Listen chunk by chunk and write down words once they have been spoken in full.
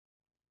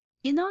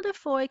In order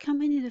for a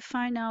company to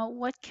find out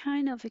what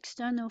kind of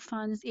external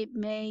funds it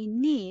may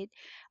need,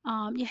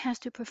 it has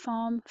to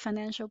perform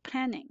financial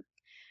planning.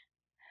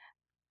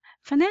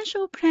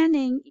 Financial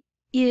planning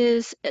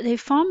is a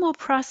formal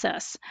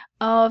process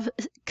of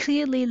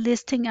clearly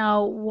listing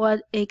out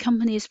what a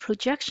company's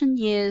projection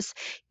is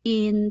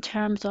in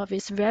terms of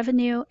its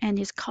revenue and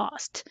its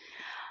cost.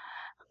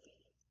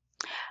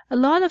 A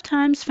lot of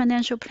times,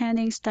 financial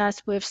planning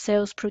starts with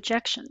sales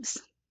projections.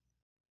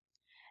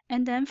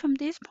 And then from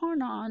this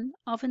point on,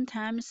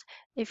 oftentimes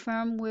a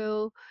firm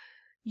will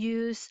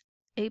use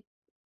a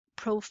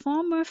pro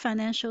forma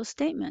financial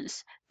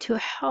statements to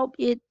help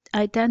it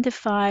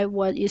identify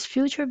what its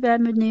future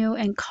revenue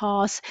and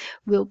cost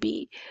will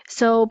be.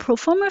 So pro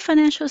forma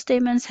financial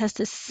statements has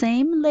the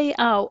same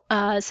layout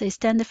as a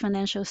standard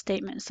financial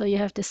statement. So you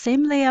have the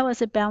same layout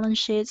as a balance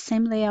sheet,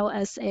 same layout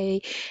as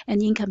an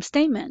income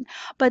statement,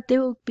 but they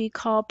will be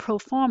called pro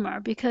forma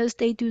because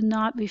they do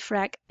not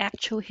reflect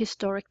actual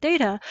historic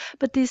data,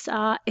 but these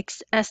are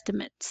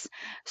estimates.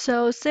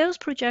 So sales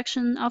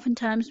projection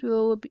oftentimes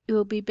will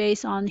be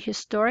based on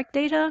historic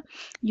data.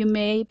 You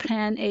may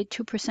plan a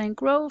 2%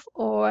 growth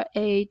or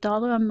a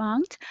dollar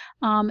amount.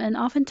 And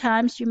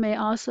oftentimes you may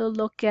also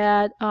look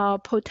at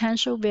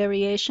potential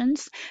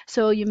variations.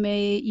 So you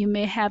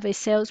may have a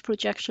sales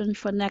projection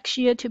for next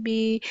year to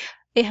be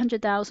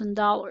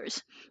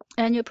 $800,000.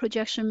 And your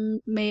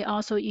projection may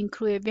also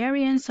include a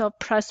variance of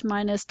plus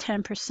minus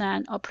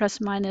 10% or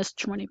plus minus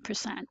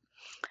 20%.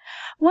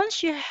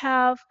 Once you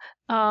have,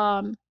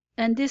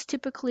 and this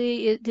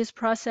typically, this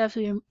process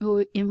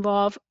will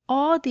involve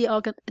all the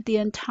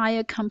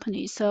entire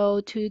company. So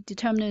to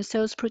determine the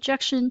sales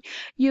projection,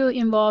 you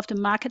involve the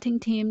marketing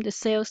team, the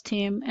sales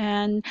team,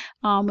 and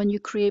when you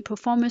create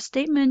performance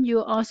statement,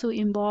 you also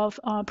involve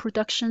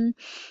production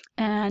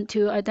and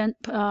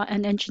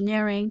and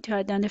engineering to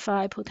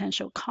identify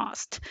potential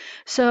cost.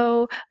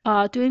 So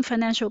doing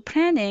financial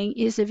planning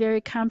is a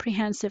very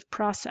comprehensive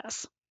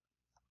process.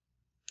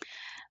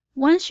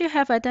 Once you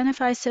have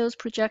identified sales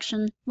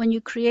projection, when you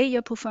create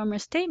your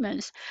performance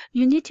statements,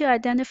 you need to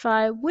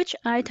identify which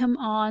item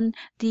on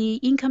the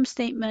income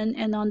statement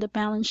and on the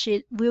balance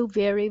sheet will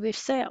vary with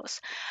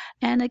sales.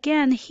 And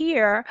again,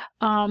 here,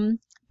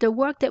 the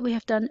work that we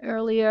have done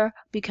earlier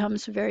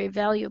becomes very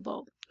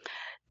valuable.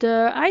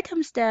 The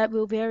items that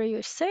will vary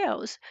with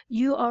sales,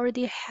 you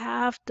already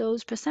have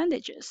those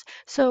percentages.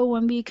 So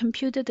when we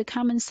computed the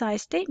common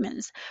size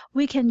statements,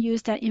 we can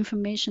use that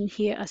information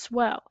here as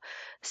well.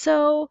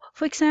 So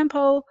for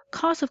example,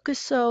 cost of goods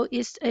sold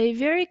is a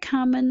very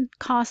common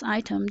cost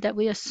item that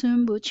we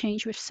assume will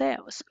change with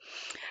sales.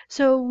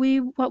 So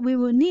what we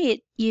will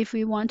need if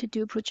we want to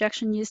do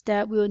projection is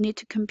that we will need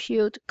to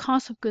compute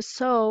cost of goods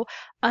sold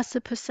as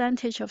a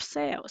percentage of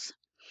sales.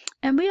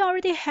 And we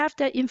already have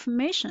that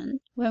information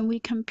when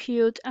we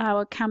compute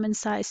our common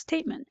size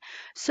statement.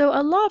 So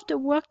a lot of the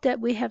work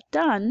that we have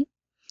done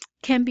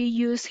can be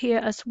used here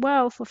as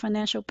well for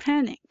financial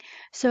planning.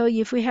 So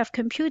if we have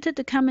computed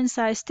the common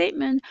size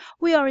statement,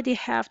 we already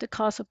have the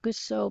cost of goods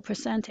sold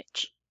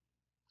percentage.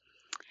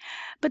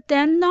 But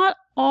then not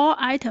all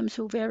items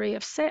will vary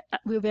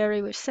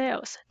with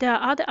sales. There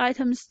are other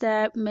items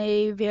that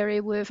may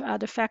vary with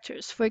other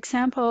factors. For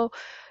example,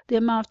 the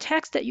amount of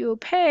tax that you will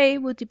pay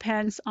will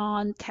depend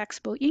on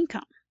taxable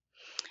income.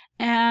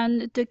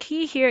 And the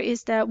key here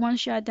is that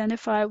once you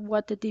identify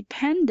what the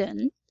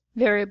dependent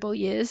variable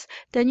is,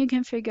 then you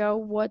can figure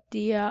out what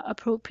the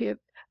appropriate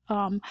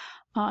um,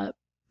 uh,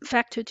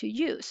 factor to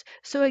use.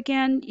 So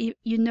again,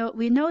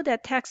 we know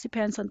that tax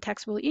depends on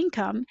taxable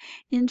income.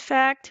 In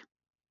fact,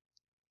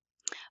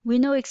 we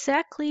know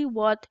exactly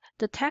what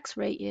the tax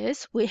rate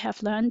is. We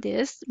have learned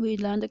this. We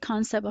learned the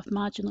concept of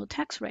marginal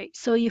tax rate.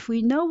 So if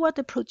we know what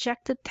the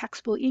projected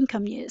taxable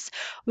income is,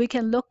 we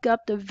can look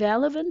up the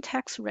relevant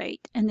tax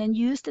rate and then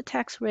use the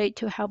tax rate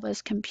to help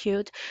us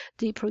compute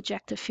the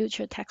projected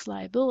future tax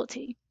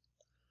liability.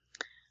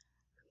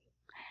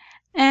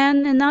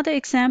 And another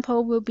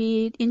example will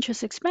be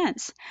interest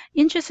expense.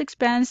 Interest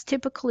expense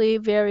typically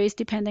varies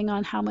depending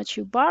on how much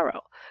you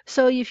borrow.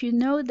 So if you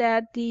know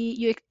that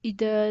the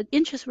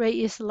interest rate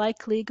is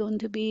likely going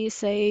to be,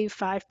 say,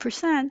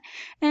 5%,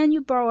 and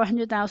you borrow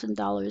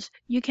 $100,000,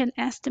 you can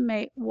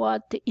estimate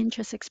what the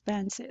interest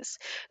expense is.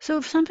 So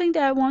something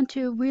that I want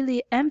to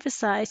really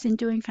emphasize in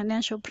doing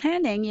financial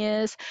planning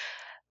is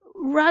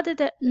rather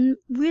than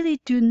really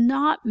do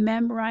not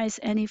memorize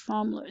any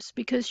formulas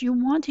because you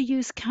want to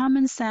use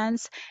common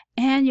sense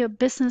and your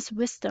business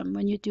wisdom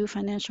when you do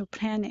financial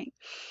planning.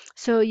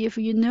 So if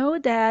you know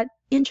that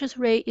interest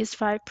rate is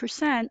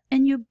 5%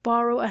 and you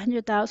borrow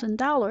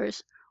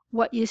 $100,000,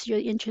 what is your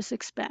interest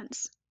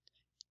expense?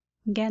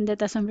 Again, that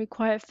doesn't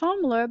require a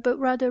formula, but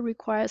rather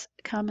requires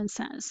common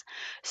sense.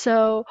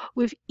 So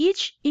with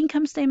each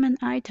income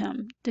statement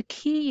item, the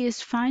key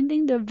is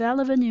finding the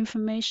relevant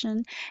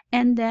information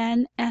and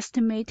then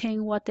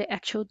estimating what the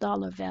actual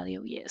dollar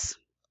value is.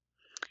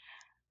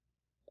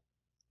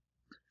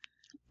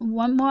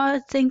 One more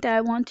thing that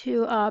I want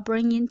to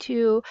bring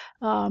into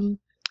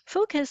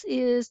Focus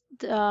is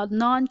the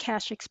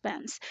non-cash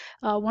expense.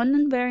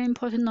 One very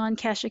important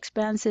non-cash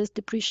expense is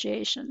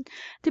depreciation.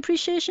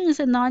 Depreciation is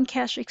a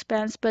non-cash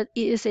expense, but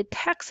it is a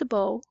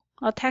taxable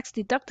or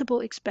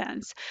tax-deductible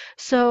expense.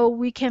 So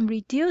we can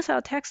reduce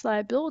our tax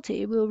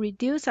liability, we'll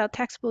reduce our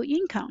taxable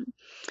income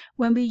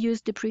when we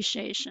use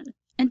depreciation.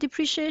 And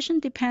depreciation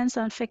depends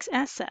on fixed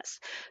assets.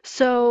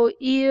 So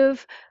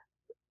if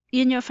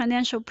in your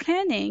financial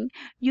planning,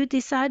 you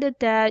decided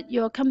that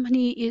your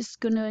company is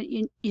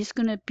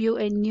gonna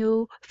build a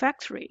new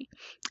factory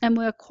and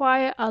will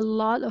acquire a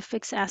lot of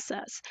fixed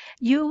assets.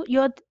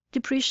 Your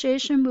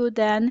depreciation will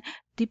then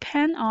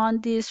depend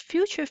on these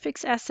future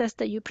fixed assets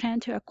that you plan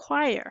to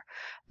acquire,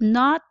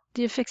 not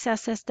the fixed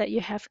assets that you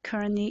have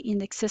currently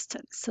in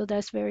existence. So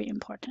that's very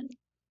important.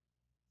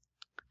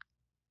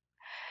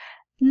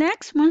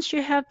 Next, once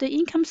you have the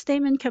income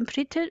statement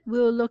completed,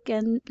 we'll look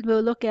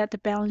at the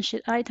balance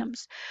sheet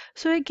items.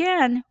 So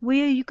again,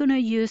 we're going to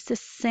use the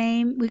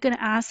same, we're going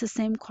to ask the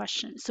same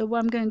question. So what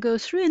I'm going to go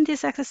through in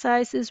this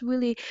exercise is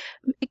really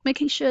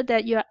making sure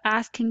that you're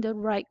asking the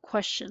right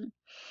question.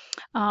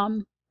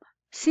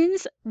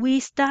 Since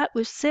we start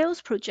with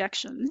sales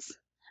projections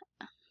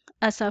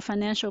as our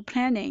financial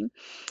planning,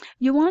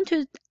 you want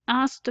to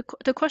ask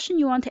the question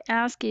you want to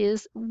ask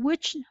is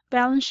which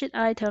balance sheet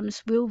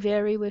items will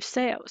vary with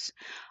sales.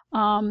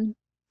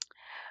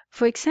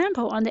 For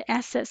example, on the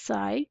asset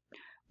side,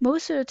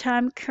 most of the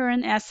time,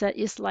 current asset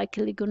is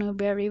likely going to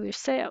vary with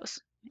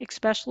sales,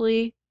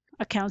 especially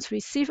accounts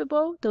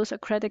receivable. Those are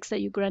credits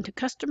that you grant to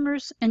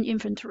customers, and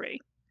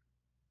inventory.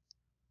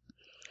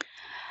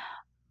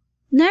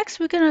 Next,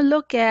 we're going to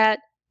look at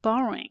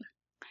borrowing.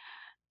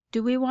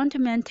 Do we want to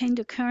maintain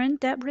the current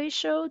debt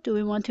ratio? Do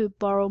we want to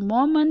borrow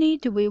more money?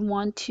 Do we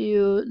want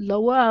to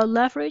lower our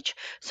leverage?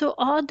 So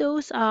all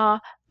those are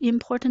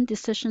important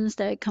decisions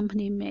that a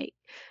company make.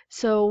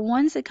 So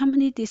once a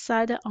company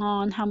decided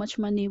on how much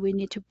money we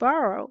need to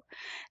borrow,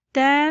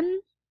 then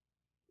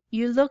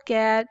you look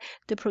at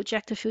the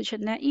projected future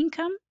net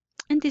income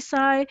and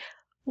decide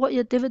what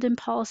your dividend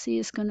policy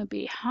is going to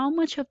be. How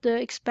much of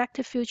the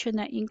expected future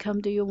net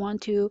income do you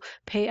want to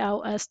pay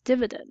out as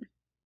dividend?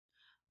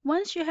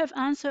 Once you have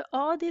answered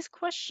all these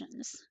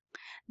questions,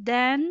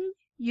 then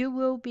you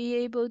will be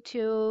able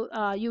to,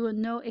 you will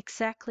know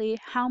exactly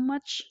how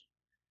much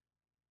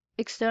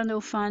external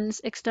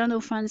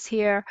funds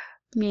here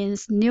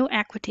means new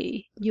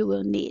equity you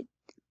will need.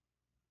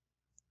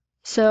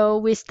 So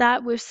we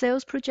start with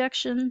sales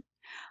projection.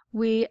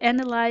 We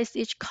analyze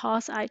each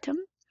cost item.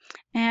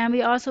 And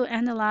we also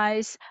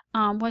analyze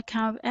what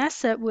kind of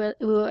asset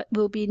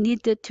will be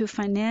needed to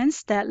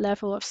finance that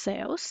level of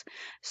sales.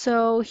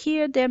 So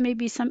here there may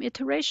be some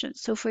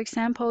iterations. So for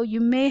example, you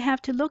may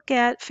have to look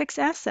at fixed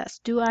assets.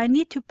 Do I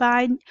need to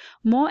buy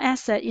more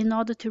asset in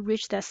order to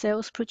reach that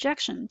sales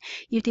projection?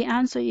 If the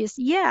answer is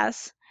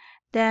yes,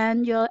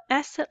 then your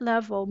asset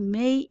level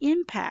may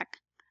impact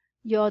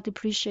your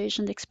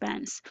depreciation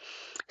expense.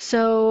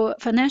 So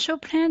financial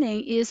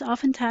planning is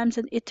oftentimes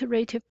an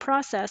iterative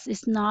process.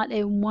 It's not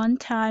a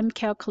one-time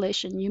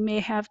calculation. You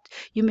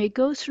may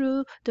go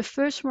through the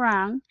first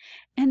round,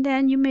 and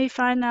then you may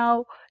find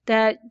out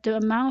that the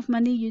amount of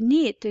money you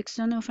need, the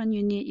external fund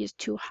you need, is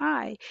too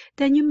high.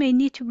 Then you may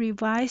need to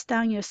revise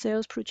down your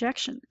sales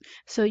projection.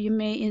 So you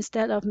may,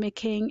 instead of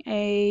making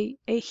a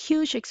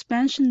huge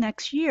expansion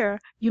next year,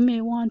 you may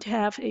want to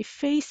have a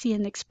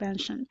phase-in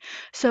expansion.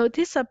 So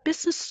these are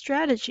business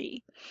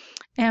strategy.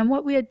 And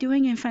what we are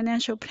doing in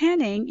financial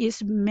planning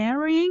is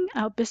marrying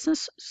our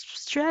business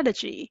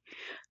strategy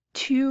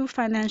to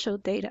financial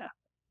data.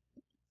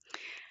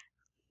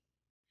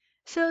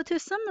 So to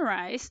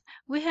summarize,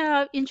 we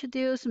have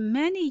introduced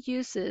many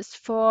uses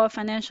for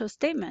financial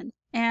statement.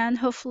 And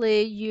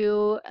hopefully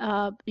you,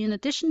 in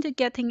addition to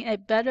getting a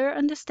better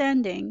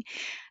understanding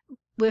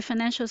with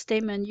financial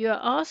statement, you are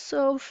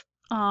also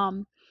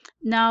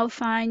now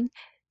find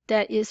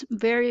that is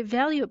very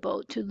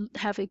valuable to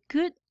have a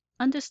good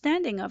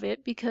understanding of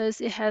it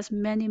because it has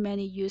many,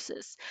 many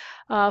uses.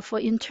 For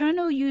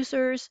internal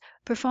users,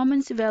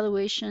 performance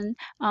evaluation,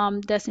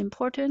 that's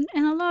important.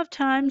 And a lot of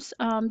times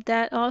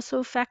that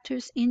also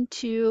factors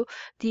into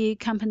the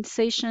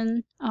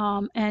compensation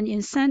and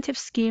incentive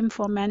scheme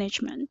for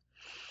management.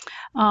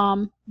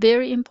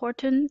 Very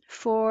important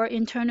for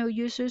internal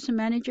users and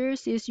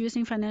managers is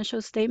using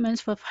financial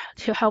statements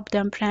to help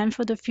them plan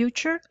for the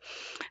future.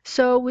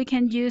 So we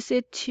can use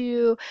it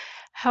to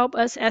help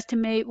us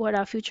estimate what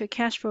our future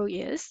cash flow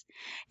is.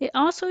 It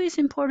also is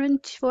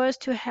important for us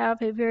to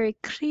have a very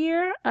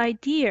clear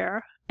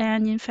idea,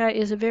 and in fact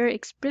is a very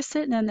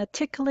explicit and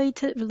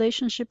articulated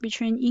relationship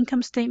between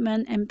income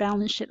statement and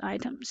balance sheet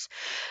items.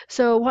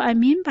 So what I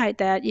mean by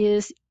that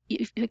is,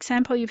 for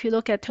example, if you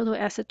look at total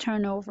asset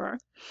turnover,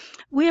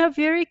 we are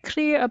very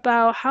clear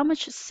about how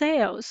much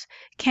sales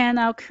can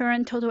our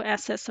current total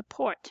assets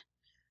support.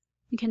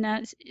 You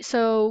cannot,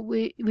 so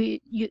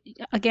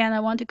again, I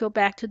want to go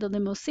back to the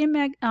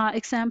limousine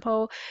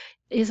example.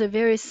 It's a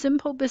very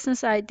simple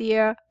business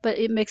idea, but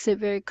it makes it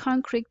very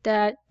concrete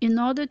that in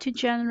order to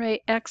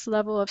generate X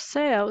level of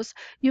sales,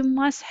 you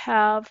must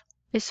have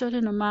a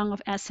certain amount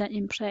of asset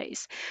in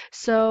place.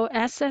 So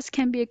assets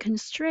can be a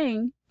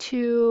constraint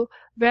to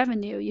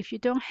revenue. If you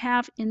don't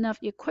have enough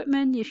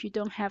equipment, if you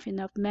don't have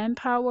enough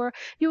manpower,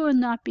 you will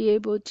not be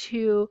able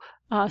to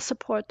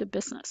support the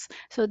business.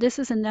 So this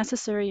is a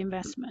necessary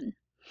investment.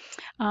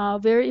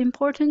 Very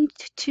important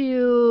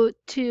to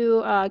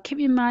keep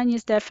in mind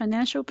is that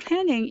financial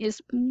planning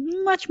is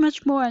much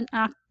more an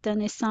art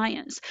than a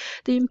science.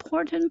 The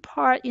important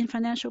part in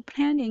financial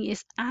planning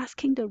is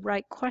asking the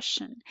right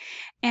question.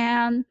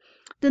 And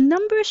the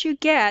numbers you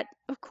get,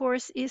 of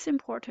course, is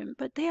important,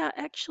 but they are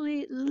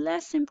actually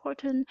less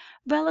important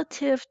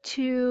relative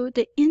to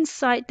the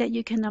insight that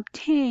you can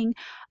obtain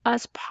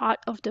as part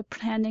of the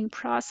planning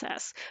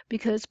process.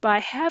 Because by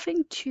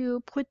having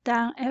to put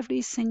down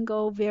every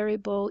single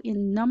variable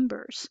in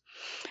numbers,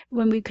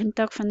 when we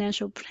conduct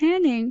financial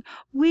planning,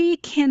 we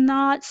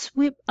cannot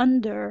sweep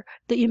under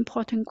the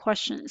important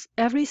questions.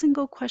 Every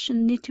single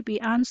question needs to be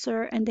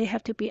answered, and they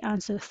have to be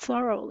answered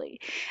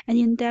thoroughly. And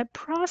in that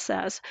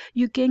process,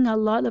 you gain a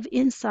lot of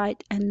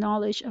insight and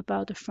knowledge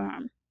about the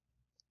firm.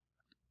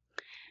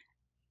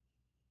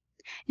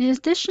 In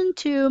addition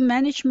to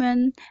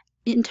management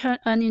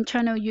and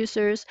internal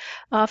users,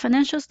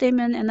 financial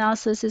statement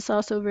analysis is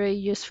also very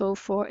useful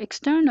for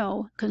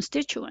external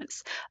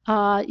constituents.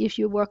 If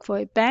you work for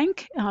a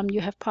bank,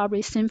 you have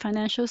probably seen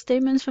financial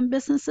statements from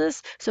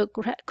businesses. So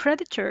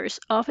creditors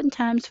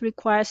oftentimes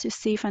require to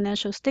see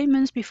financial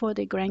statements before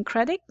they grant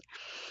credit.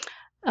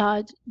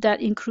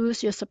 That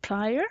includes your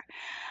supplier.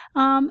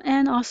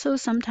 And also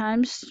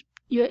sometimes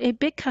you're a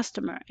big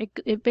customer.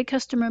 A big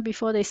customer,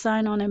 before they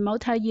sign on a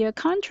multi-year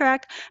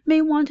contract,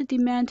 may want to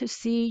demand to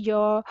see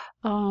your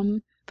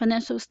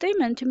financial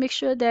statement to make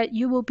sure that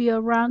you will be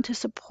around to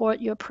support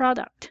your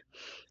product.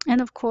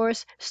 And of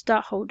course,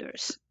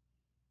 stockholders.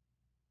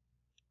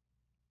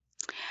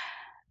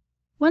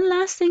 One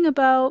last thing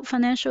about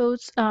financial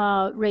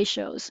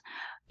ratios.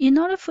 In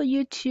order for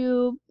you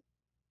to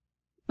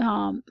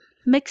um,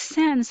 make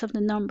sense of the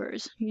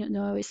numbers.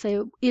 We say,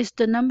 is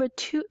the number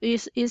too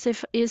is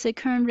a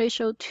current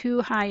ratio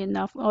too high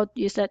enough, or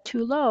is that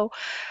too low?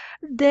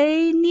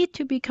 They need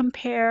to be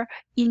compared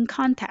in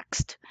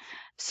context.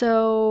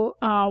 So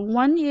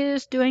one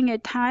is doing a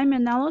time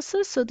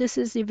analysis. So this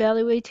is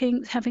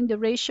evaluating having the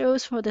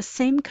ratios for the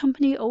same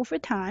company over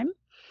time.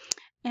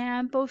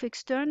 And both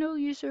external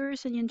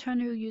users and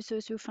internal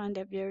users will find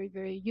that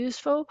very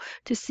useful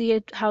to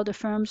see how the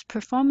firm's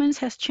performance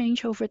has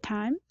changed over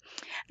time.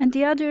 And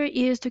the other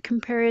is to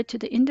compare it to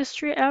the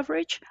industry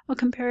average or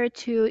compare it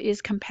to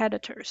its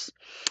competitors.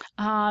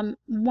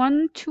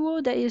 One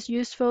tool that is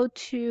useful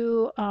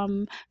to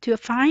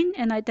find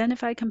and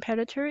identify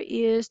competitor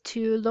is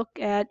to look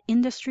at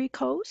industry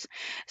codes.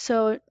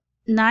 So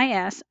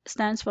NIAS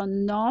stands for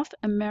North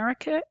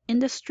America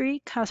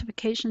Industry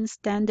Classification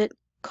Standard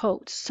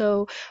codes.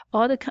 So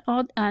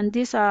and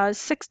these are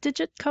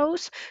 6-digit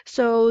codes.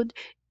 So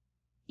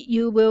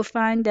you will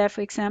find that,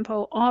 for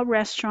example, all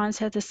restaurants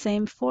have the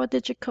same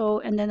 4-digit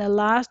code, and then the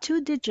last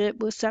 2 digit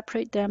will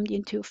separate them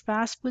into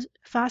fast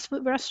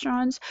food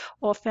restaurants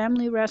or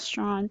family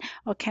restaurant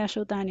or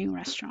casual dining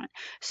restaurant.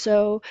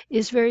 So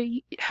it's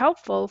very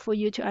helpful for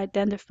you to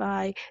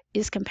identify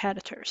its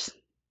competitors.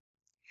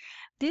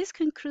 This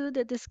concludes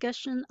the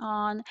discussion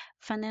on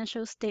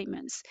financial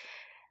statements.